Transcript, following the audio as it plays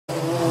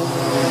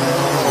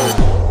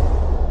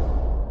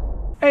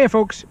Hiya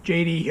folks,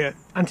 JD here,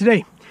 and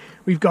today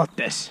we've got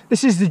this.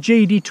 This is the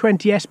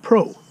JD20S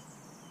Pro.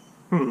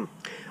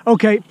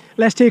 Okay,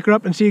 let's take her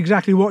up and see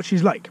exactly what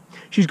she's like.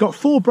 She's got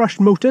 4 brushed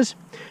motors,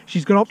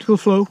 she's got optical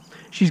flow,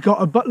 she's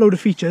got a buttload of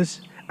features,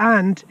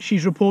 and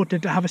she's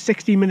reported to have a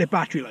 16-minute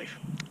battery life.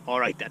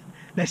 Alright then,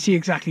 let's see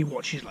exactly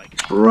what she's like.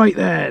 Right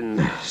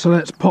then, so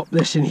let's pop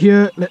this in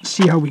here, let's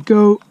see how we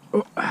go.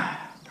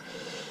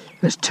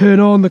 Let's turn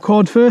on the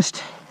quad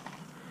first.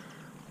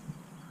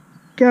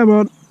 Come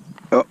on.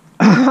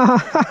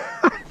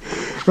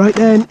 Right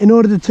then, in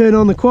order to turn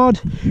on the quad,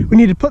 we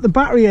need to put the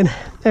battery in.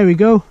 There we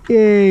go.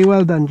 Yay,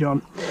 well done,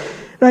 John.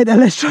 Right then,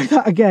 let's try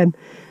that again.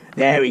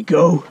 There we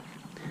go.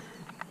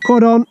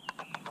 Quad on.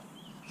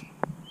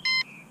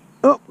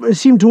 Oh, it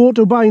seemed to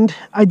auto bind.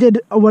 I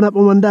did a one up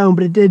and one down,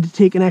 but it did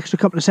take an extra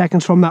couple of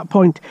seconds from that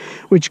point,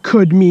 which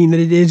could mean that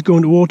it is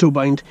going to auto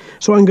bind.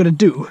 So what I'm going to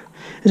do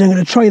is I'm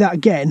going to try that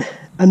again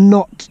and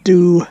not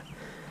do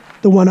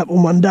the one up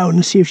and one down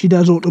and see if she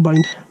does auto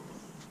bind.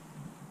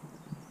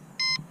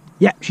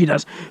 Yeah, she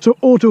does. So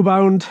auto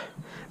bound,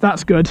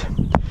 that's good.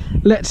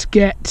 Let's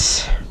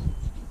get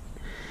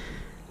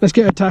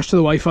attached to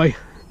the Wi-Fi.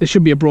 There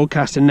should be a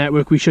broadcasting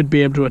network. We should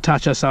be able to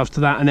attach ourselves to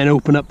that and then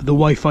open up the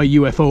Wi-Fi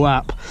UFO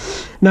app.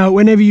 Now,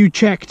 whenever you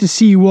check to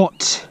see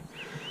what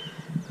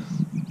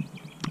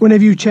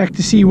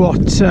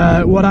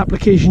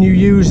application you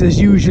use, there's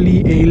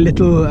usually a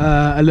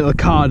little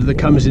card that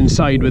comes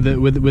inside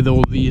with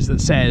all these that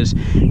says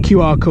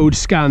QR code,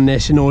 scan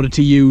this in order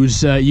to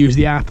use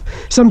the app.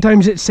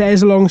 Sometimes it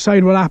says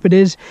alongside what app it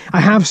is. I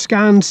have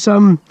scanned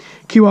some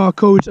QR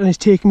codes and it's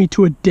taken me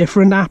to a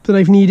different app that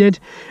I've needed.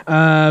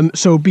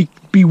 So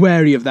be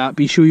wary of that.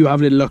 Be sure you have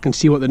a little look and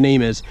see what the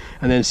name is,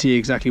 and then see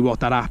exactly what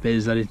that app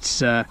is that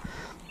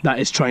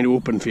is trying to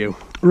open for you.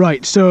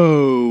 Right,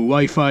 so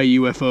Wi-Fi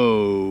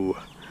UFO.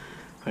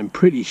 I'm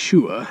pretty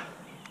sure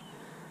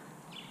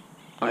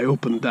I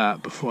opened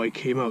that before I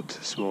came out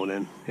this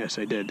morning. Yes,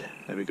 I did.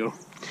 There we go.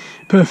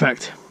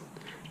 Perfect.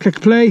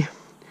 Click play,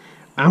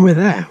 and we're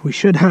there. We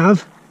should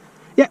have,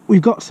 yeah,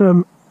 we've got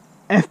some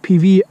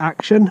FPV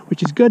action,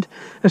 which is good.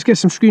 Let's get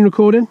some screen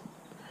recording.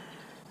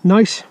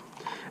 Nice.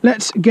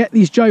 Let's get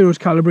these gyros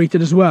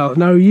calibrated as well.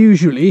 Now,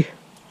 usually,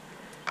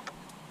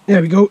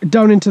 there we go,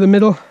 down into the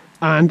middle,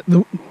 and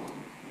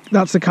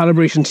that's the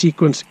calibration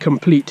sequence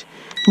complete.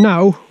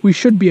 Now we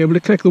should be able to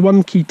click the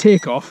 1 key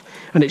takeoff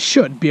and it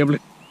should be able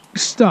to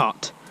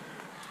start,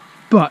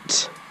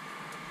 but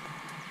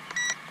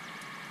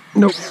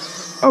nope.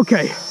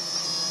 Okay,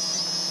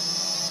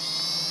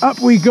 up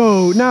we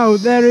go. Now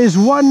there is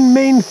one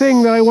main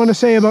thing that I want to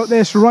say about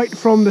this right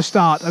from the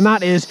start, and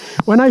that is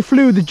when I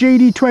flew the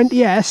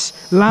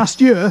JD20S last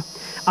year,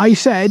 I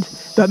said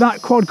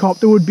that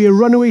quadcopter would be a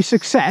runaway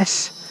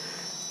success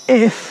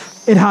if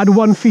it had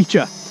one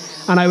feature.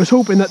 And I was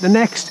hoping that the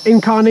next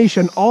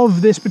incarnation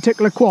of this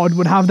particular quad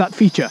would have that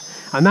feature,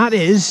 and that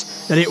is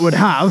that it would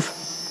have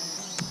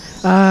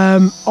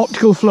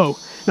optical flow.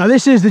 Now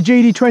this is the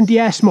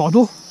JD20S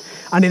model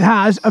and it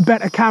has a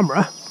better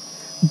camera,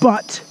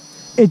 but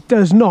it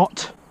does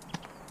not.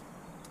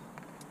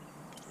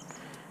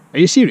 Are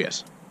you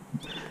serious?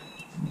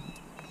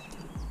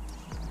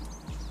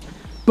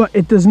 But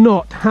it does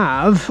not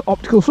have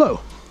optical flow,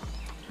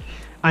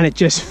 and it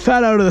just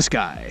fell out of the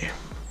sky.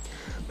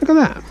 Look at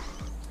that.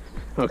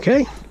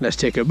 Okay, let's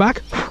take it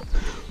back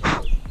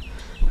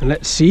and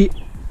let's see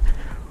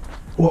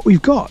what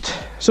we've got.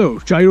 So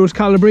gyros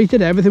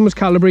calibrated, everything was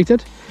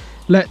calibrated.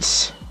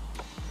 Let's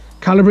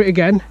calibrate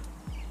again.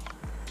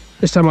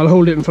 This time I'll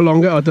hold it in for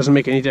longer. Oh, it doesn't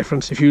make any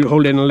difference if you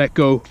hold it and let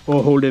go,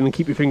 or hold it and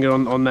keep your finger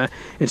on there.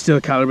 It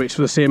still calibrates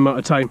for the same amount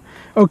of time.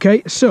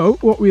 Okay, so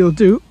what we'll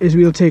do is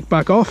we'll take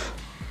back off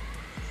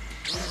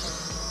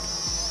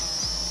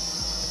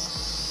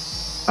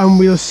and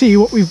we'll see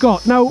what we've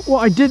got. Now, what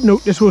I did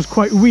notice was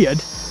quite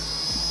weird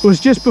was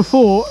just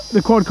before the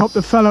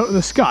quadcopter fell out of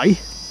the sky,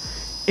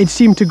 it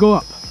seemed to go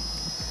up.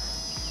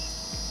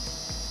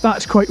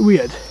 That's quite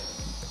weird.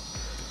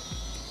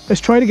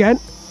 Let's try it again.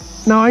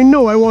 Now, I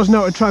know I wasn't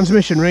out of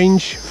transmission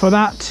range for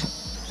that.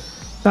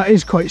 That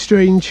is quite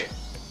strange.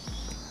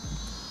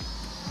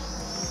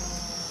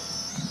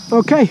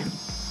 Okay,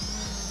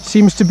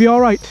 seems to be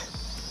all right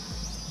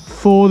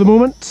for the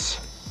moment.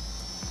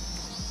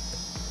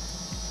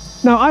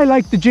 Now, I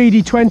like the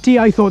JD20,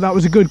 I thought that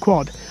was a good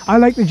quad. I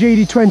like the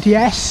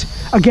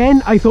JD20S,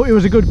 again, I thought it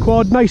was a good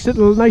quad, nice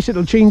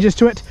little changes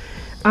to it.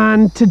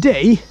 And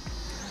today,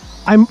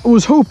 I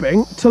was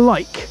hoping to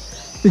like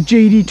the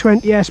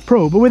JD20S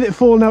Pro, but with it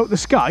falling out the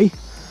sky,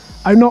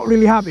 I'm not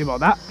really happy about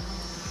that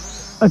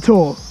at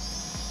all.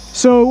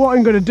 So what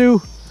I'm going to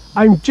do,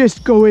 I'm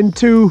just going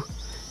to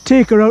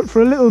take her out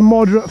for a little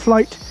moderate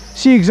flight,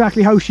 see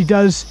exactly how she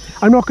does.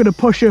 I'm not going to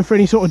push her for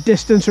any sort of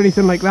distance or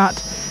anything like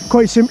that,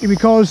 quite simply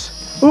because,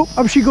 oh,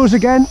 up she goes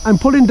again. I'm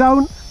pulling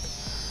down.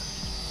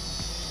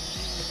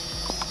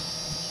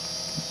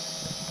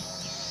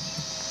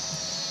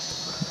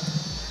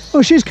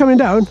 Oh, she's coming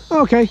down.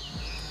 Okay.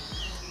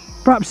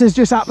 Perhaps there's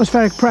just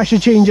atmospheric pressure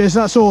changes,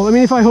 that's all. I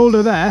mean, if I hold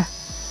her there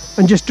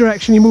and just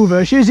directionally move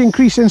her, she is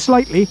increasing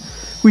slightly,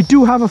 We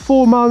do have a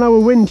 4-mile-an-hour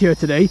wind here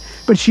today,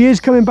 but she is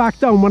coming back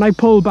down when I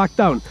pull back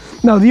down.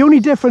 Now, the only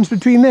difference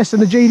between this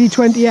and the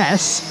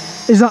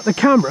JD20S is that the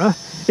camera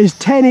is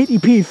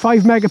 1080p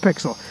 5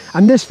 megapixel,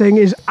 and this thing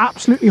is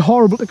absolutely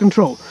horrible to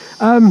control.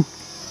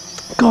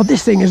 God,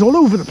 this thing is all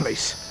over the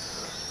place.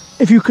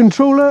 If you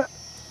control her,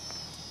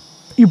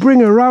 you bring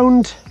her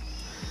around,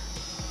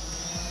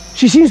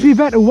 she seems to be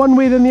better one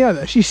way than the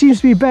other. She seems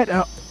to be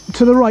better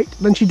to the right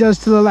than she does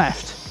to the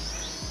left,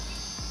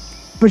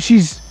 but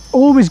she's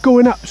always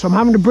going up, so I'm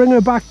having to bring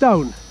her back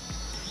down.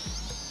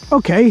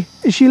 Okay,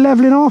 is she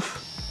leveling off?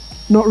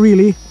 Not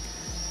really.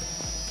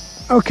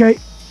 Okay,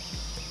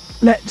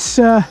 let's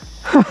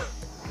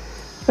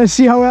let's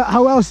see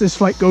how else this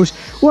flight goes.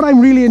 What I'm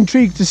really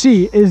intrigued to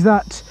see is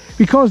that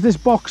because this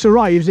box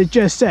arrives, it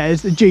just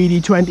says the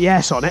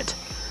JD20S on it.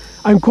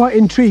 I'm quite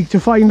intrigued to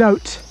find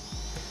out.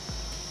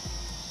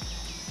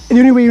 The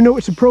only way you know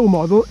it's a Pro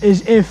model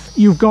is if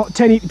you've got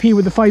 1080p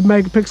with the 5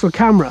 megapixel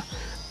camera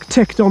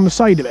ticked on the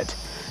side of it.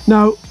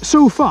 Now,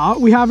 so far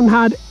we haven't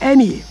had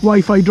any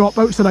Wi-Fi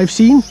dropouts that I've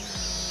seen.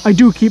 I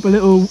do keep a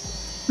little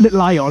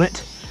eye on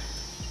it,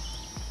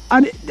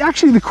 and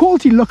actually the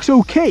quality looks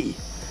okay.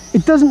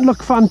 It doesn't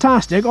look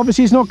fantastic,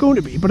 obviously it's not going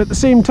to be, but at the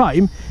same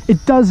time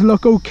it does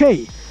look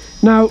okay.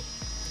 Now,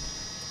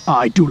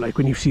 I do like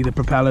when you see the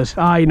propellers.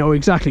 I know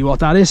exactly what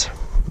that is.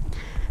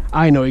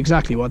 I know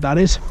exactly what that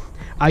is.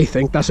 I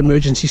think that's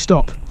emergency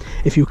stop.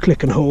 If you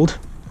click and hold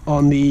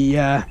on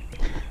the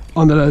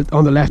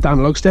left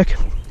analog stick,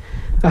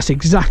 that's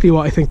exactly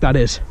what I think that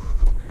is.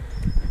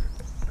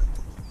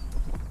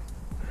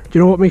 Do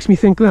you know what makes me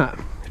think that?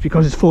 It's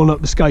because it's fallen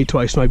out the sky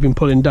twice and I've been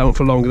pulling down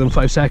for longer than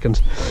 5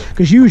 seconds.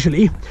 Because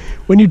usually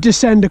when you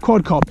descend a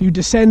quadcopter, you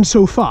descend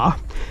so far,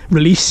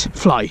 release,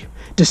 fly.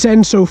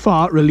 Descend so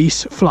far,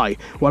 release, fly.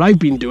 What I've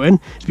been doing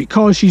is,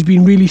 because she's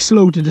been really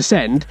slow to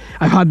descend,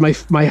 I've had my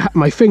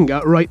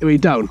finger right the way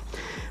down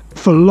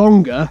for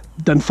longer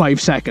than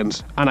 5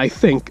 seconds, and I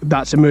think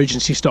that's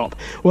emergency stop.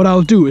 What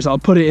I'll do is I'll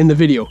put it in the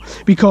video,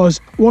 because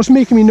what's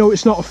making me know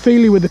it's not a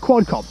failure with the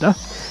quadcopter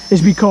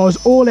is because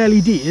all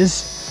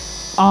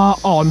LEDs are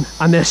on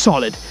and they're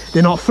solid.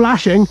 They're not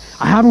flashing.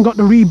 I haven't got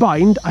to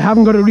rebind, I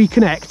haven't got to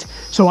reconnect,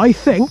 so I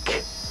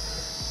think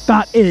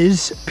that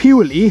is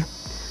purely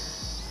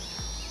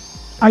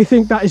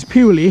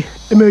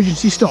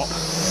emergency stop.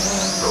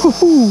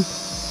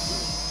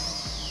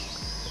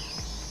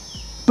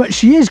 But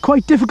she is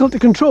quite difficult to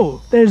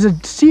control. There's a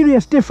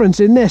serious difference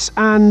in this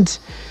and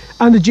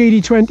the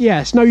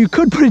JD20S. Now, you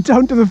could put it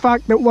down to the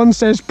fact that one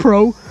says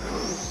Pro,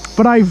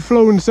 but I've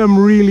flown some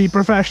really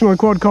professional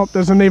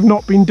quadcopters and they've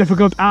not been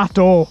difficult at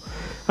all.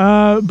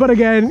 But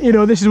again, you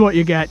know, this is what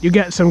you get. You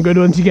get some good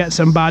ones, you get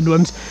some bad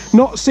ones.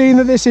 Not saying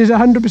that this is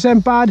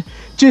 100% bad,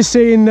 just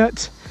saying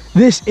that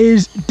this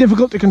is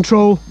difficult to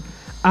control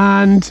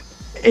and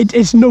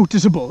it's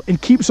noticeable.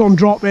 It keeps on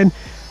dropping.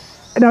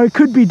 Now, it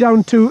could be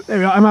down to, there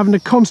we are, I'm having to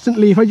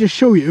constantly, if I just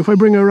show you, if I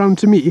bring her around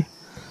to me,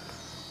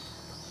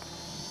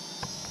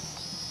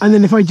 and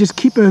then if I just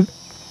keep her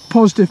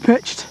positive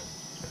pitched,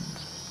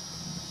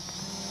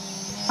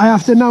 I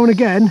have to now and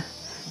again,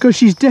 because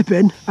she's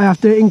dipping, I have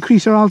to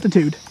increase her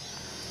altitude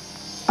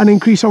and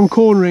increase on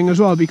cornering as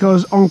well,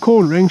 because on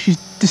cornering she's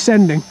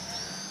descending.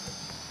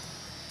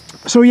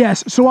 So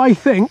yes, so I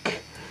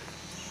think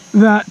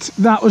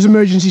that was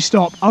emergency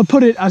stop. I'll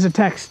put it as a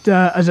text,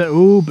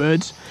 oh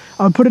birds,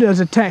 I'll put it as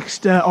a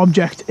text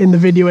object in the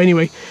video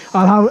anyway.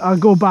 I'll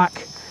go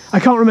back. I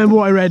can't remember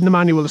what I read in the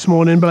manual this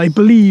morning, but I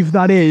believe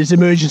that is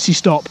emergency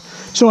stop.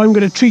 So I'm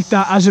going to treat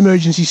that as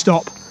emergency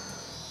stop.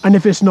 And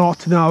if it's not,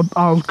 then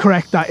I'll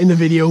correct that in the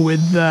video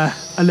with a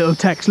little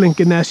text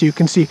link in there so you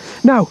can see.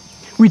 Now,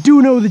 we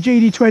do know the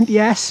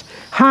JD20S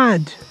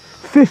had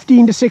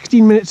 15 to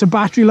 16 minutes of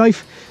battery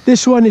life.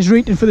 This one is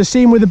rated for the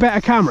same with a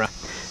better camera.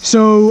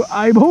 So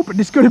I'm hoping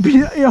it's going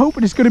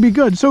to be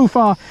good. So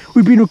far,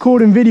 we've been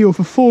recording video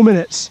for 4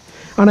 minutes,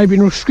 and I've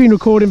been screen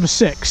recording for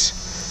 6.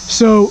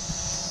 So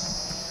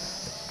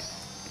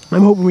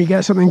I'm hoping we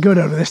get something good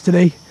out of this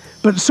today.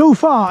 But so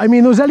far, I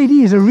mean, those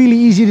LEDs are really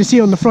easy to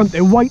see on the front.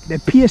 They're white, they're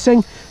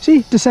piercing.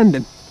 See,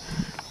 descending.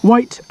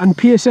 White and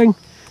piercing.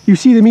 You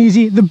see them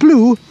easy. The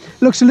blue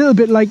looks a little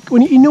bit like,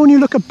 when you know when you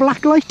look at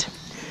black light,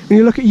 when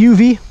you look at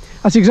UV,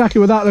 that's exactly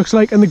what that looks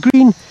like. And the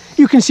green,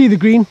 you can see the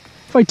green.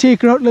 If I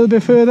take her out a little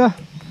bit further,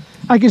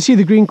 I can see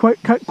the green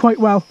quite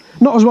well.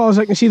 Not as well as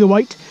I can see the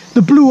white.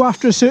 The blue,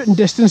 after a certain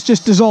distance,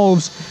 just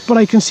dissolves, but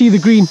I can see the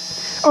green.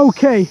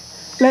 Okay,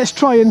 let's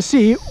try and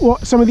see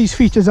what some of these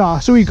features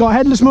are. So we've got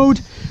headless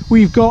mode,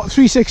 we've got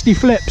 360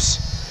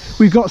 flips,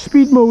 we've got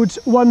speed modes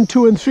 1,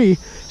 2 and 3.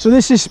 So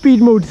this is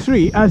speed mode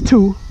 2.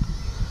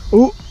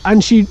 Oh,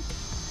 and she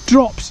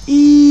drops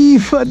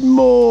even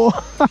more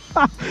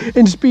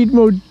in speed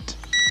mode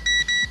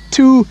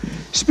 2,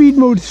 speed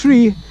mode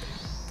 3,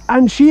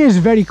 and she is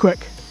very quick.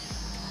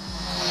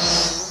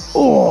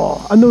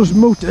 Oh, and those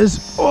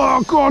motors,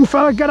 oh, go on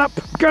fella, get up,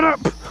 get up.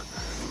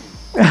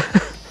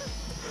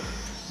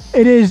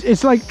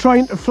 It's like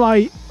trying to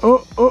fly,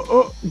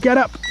 get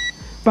up,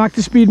 back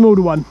to speed mode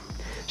 1.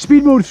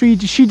 Speed mode 3,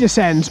 she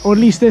descends, or at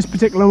least this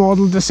particular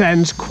model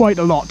descends quite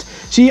a lot.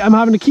 See, I'm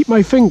having to keep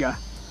my finger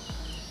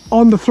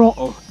on the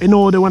throttle in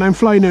order when I'm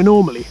flying her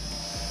normally,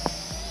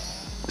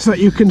 so that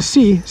you can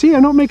see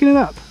I'm not making it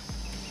up.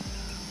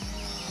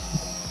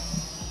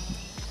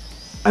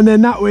 And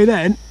then that way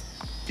then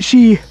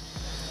she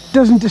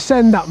doesn't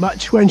descend that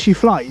much when she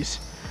flies,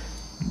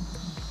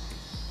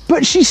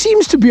 but she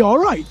seems to be all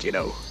right, you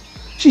know.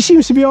 She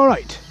seems to be all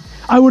right.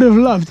 I would have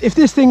loved if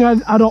this thing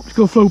had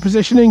optical flow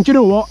positioning. Do you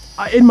know what,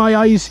 in my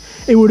eyes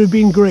it would have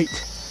been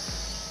great,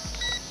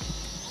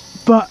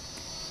 but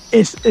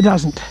it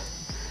doesn't.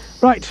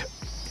 Right,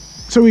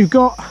 so we've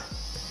got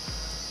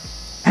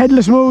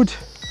headless mode.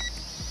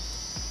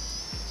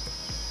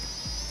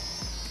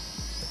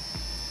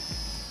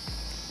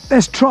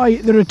 Let's try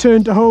the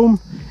return to home.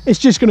 It's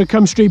just going to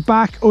come straight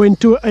back, or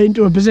into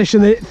a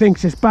position that it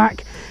thinks it's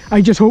back.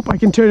 I just hope I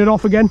can turn it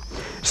off again,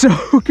 so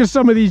because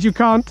some of these you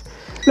can't.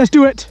 Let's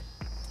do it.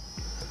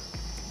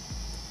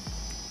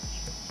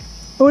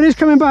 Oh, it is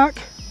coming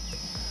back.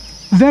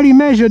 Very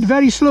measured,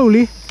 very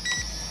slowly.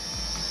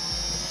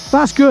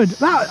 That's good.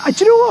 Do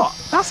you know what?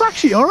 That's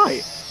actually all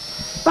right.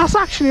 That's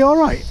actually all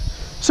right.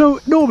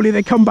 So normally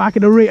they come back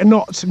at a rate of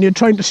knots, and you're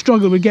trying to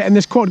struggle with getting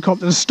this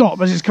quadcopter to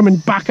stop as it's coming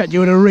back at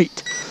you at a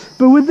rate.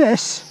 But with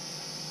this,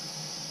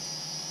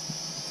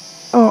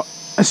 oh,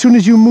 as soon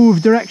as you move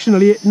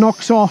directionally, it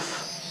knocks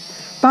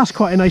off. That's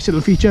quite a nice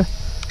little feature.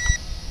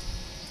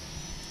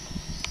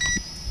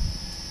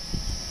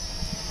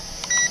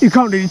 You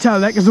can't really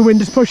tell that because the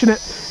wind is pushing it,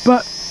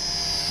 but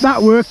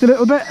that worked a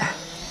little bit.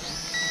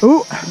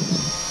 Oh,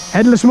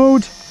 headless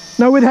mode.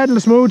 Now with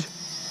headless mode,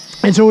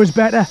 it's always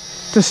better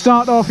to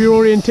start off your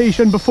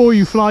orientation before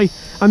you fly,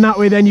 and that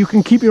way then you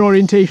can keep your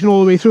orientation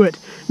all the way through it.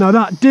 Now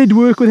that did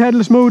work with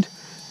headless mode,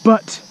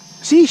 but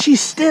see,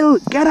 she's still,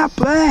 get up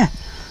there.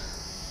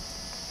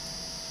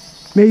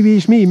 Maybe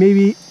it's me,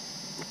 maybe,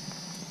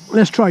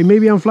 let's try,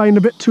 maybe I'm flying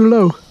a bit too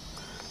low.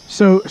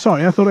 So,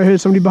 sorry, I thought I heard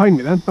somebody behind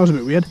me then, that was a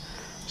bit weird.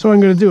 So what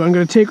I'm going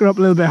to take her up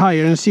a little bit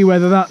higher and see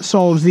whether that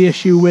solves the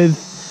issue with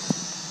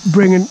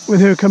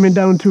her coming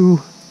down too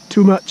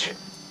much.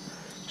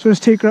 So let's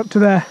take her up to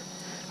there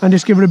and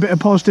just give her a bit of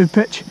positive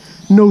pitch,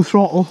 no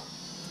throttle,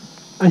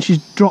 and she's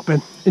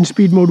dropping in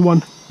speed mode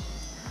 1.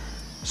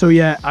 So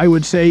yeah, I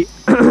would say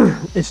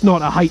it's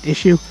not a height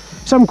issue.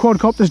 Some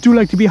quadcopters do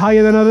like to be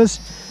higher than others,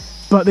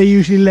 but they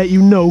usually let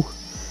you know.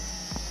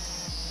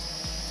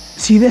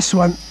 See, this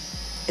one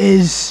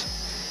it's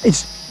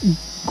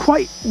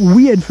quite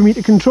weird for me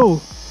to control.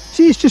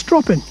 See, it's just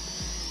dropping.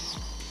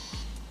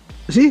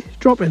 See, it's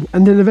dropping,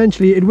 and then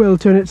eventually it will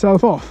turn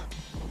itself off.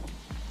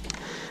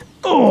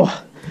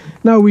 Oh,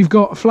 now we've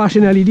got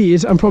flashing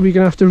LEDs. I'm probably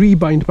gonna have to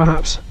rebind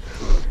perhaps.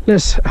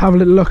 Let's have a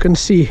little look and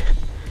see.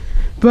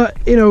 But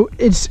you know,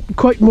 it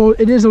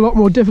is a lot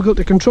more difficult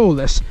to control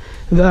this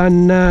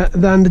than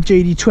the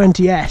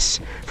JD20S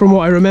from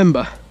what I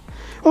remember.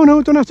 Oh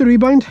no, don't have to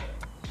rebind.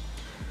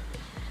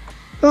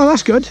 Oh,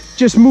 that's good.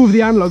 Just move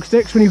the analog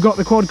sticks when you've got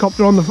the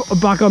quadcopter on the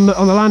back on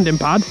the landing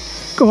pad.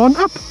 Go on,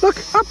 up, look,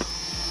 up.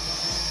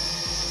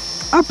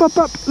 Up, up,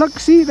 up. Look,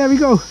 see, there we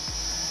go.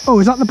 Oh,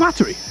 is that the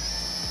battery?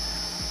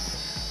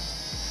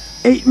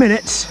 8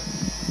 minutes.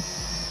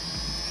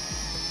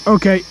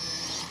 Okay.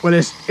 Well,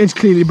 it's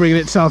clearly bringing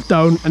itself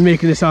down and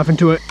making itself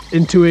into a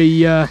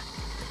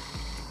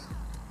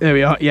there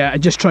we are. Yeah, I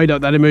just tried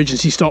out that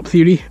emergency stop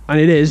theory, and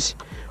it is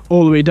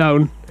all the way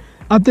down.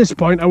 At this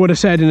point, I would have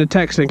said in a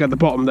text link at the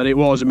bottom that it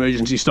was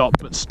emergency stop,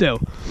 but still.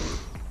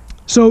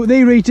 So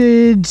they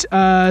rated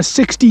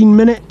 16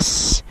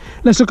 minutes.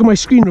 Let's look at my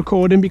screen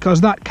recording,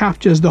 because that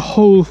captures the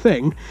whole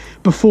thing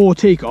before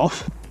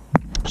takeoff.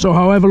 So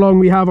however long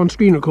we have on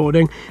screen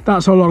recording,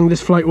 that's how long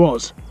this flight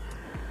was.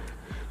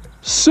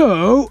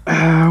 So,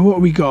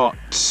 what we got?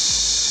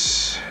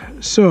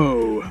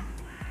 So,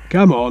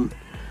 come on.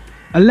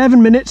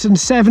 11 minutes and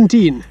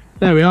 17.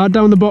 There we are,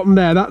 down the bottom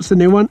there. That's the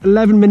new one.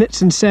 11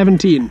 minutes and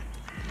 17.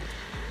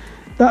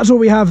 That's what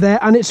we have there,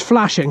 and it's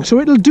flashing. So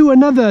it'll do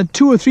another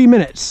 2 or 3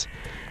 minutes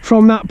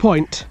from that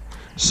point.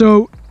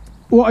 So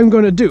what I'm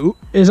going to do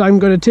is I'm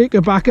going to take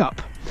her back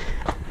up.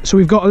 So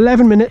we've got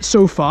 11 minutes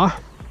so far.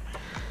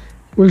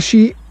 Will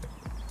she?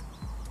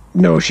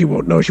 No, she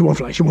won't. No, she won't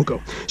fly. She won't go.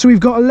 So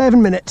we've got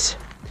 11 minutes,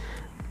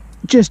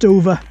 just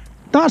over.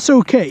 That's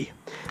okay.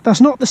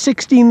 That's not the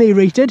 16 they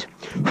rated,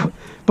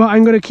 but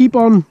I'm going to keep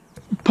on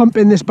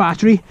pumping this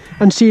battery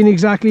and seeing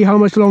exactly how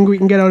much longer we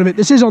can get out of it.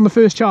 This is on the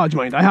first charge,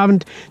 mind. I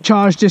haven't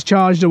charged,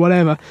 discharged or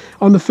whatever.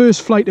 On the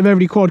first flight of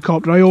every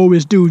quadcopter, I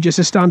always do just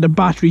a standard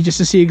battery just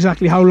to see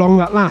exactly how long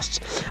that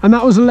lasts. And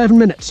that was 11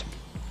 minutes.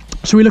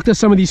 So we looked at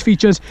some of these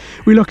features.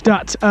 We looked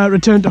at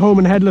return to home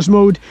and headless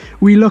mode.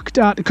 We looked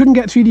at, couldn't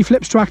get 3D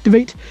flips to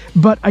activate,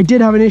 but I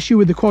did have an issue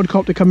with the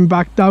quadcopter coming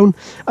back down.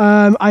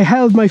 I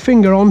held my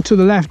finger onto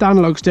the left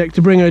analog stick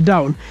to bring her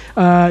down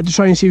to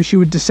try and see if she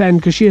would descend,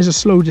 because she is a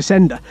slow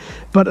descender.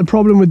 But the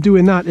problem with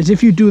doing that is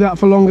if you do that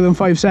for longer than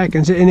 5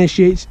 seconds, it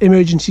initiates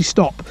emergency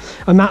stop.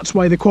 And that's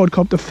why the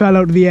quadcopter fell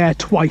out of the air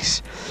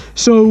twice.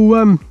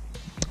 So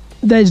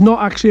there's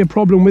not actually a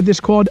problem with this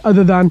quad,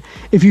 other than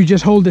if you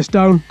just hold this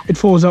down, it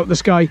falls out the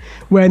sky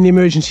when the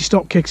emergency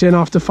stop kicks in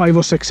after 5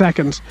 or 6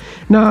 seconds.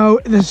 Now,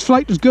 this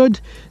flight was good.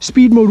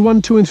 Speed mode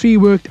 1, 2 and 3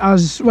 worked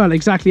as well,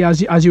 exactly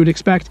as you would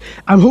expect.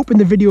 I'm hoping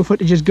the video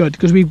footage is good,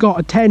 because we've got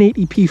a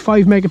 1080p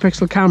 5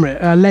 megapixel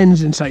camera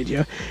lens inside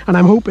here, and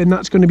I'm hoping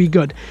that's going to be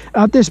good.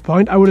 At this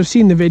point, I would have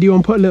seen the video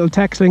and put a little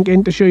text link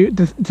in to show you,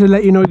 to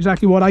let you know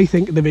exactly what I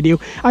think of the video.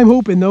 I'm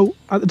hoping though,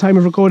 at the time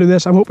of recording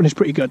this, I'm hoping it's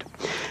pretty good.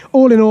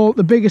 All in all,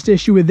 the biggest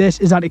issue with this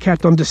is that it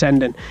kept on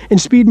descending. In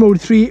speed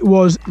mode 3, it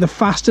was the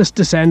fastest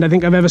descend I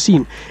think I've ever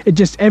seen. It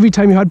just, every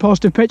time you had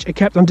positive pitch, it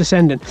kept on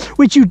descending,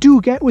 which you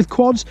do get with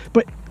quads,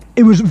 but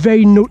it was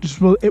very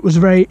noticeable. It was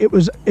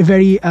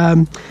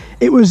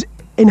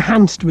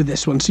enhanced with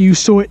this one, so you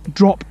saw it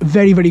drop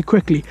very, very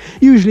quickly.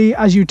 Usually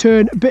as you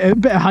turn a bit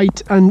of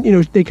height, and you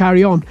know, they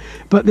carry on,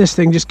 but this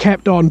thing just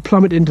kept on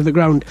plummeting to the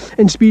ground.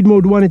 In speed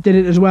mode 1 it did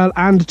it as well,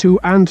 and 2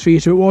 and 3,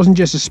 so it wasn't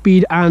just a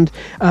speed and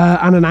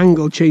an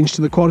angle change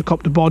to the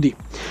quadcopter body.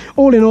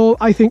 All in all,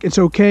 I think it's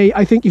okay.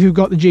 I think if you've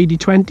got the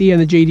JD20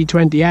 and the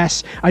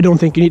JD20S, I don't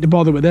think you need to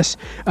bother with this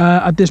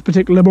at this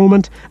particular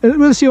moment.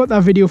 We'll see what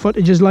that video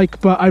footage is like,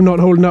 but I'm not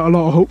holding out a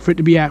lot of hope for it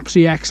to be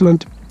absolutely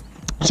excellent.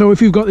 So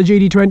if you've got the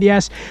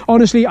JD20S,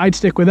 honestly, I'd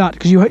stick with that,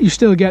 because you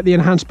still get the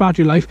enhanced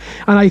battery life.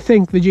 And I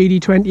think the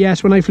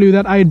JD20S, when I flew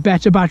that, I had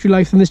better battery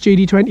life than this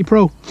JD20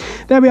 Pro.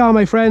 There we are,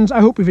 my friends.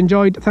 I hope you've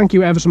enjoyed. Thank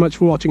you ever so much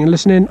for watching and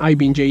listening. I've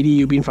been JD.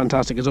 You've been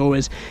fantastic as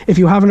always. If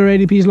you haven't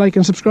already, please like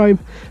and subscribe.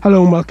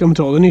 Hello and welcome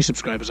to all the new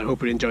subscribers. I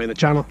hope you're enjoying the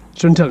channel.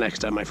 So until next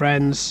time, my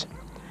friends,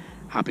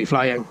 happy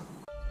flying.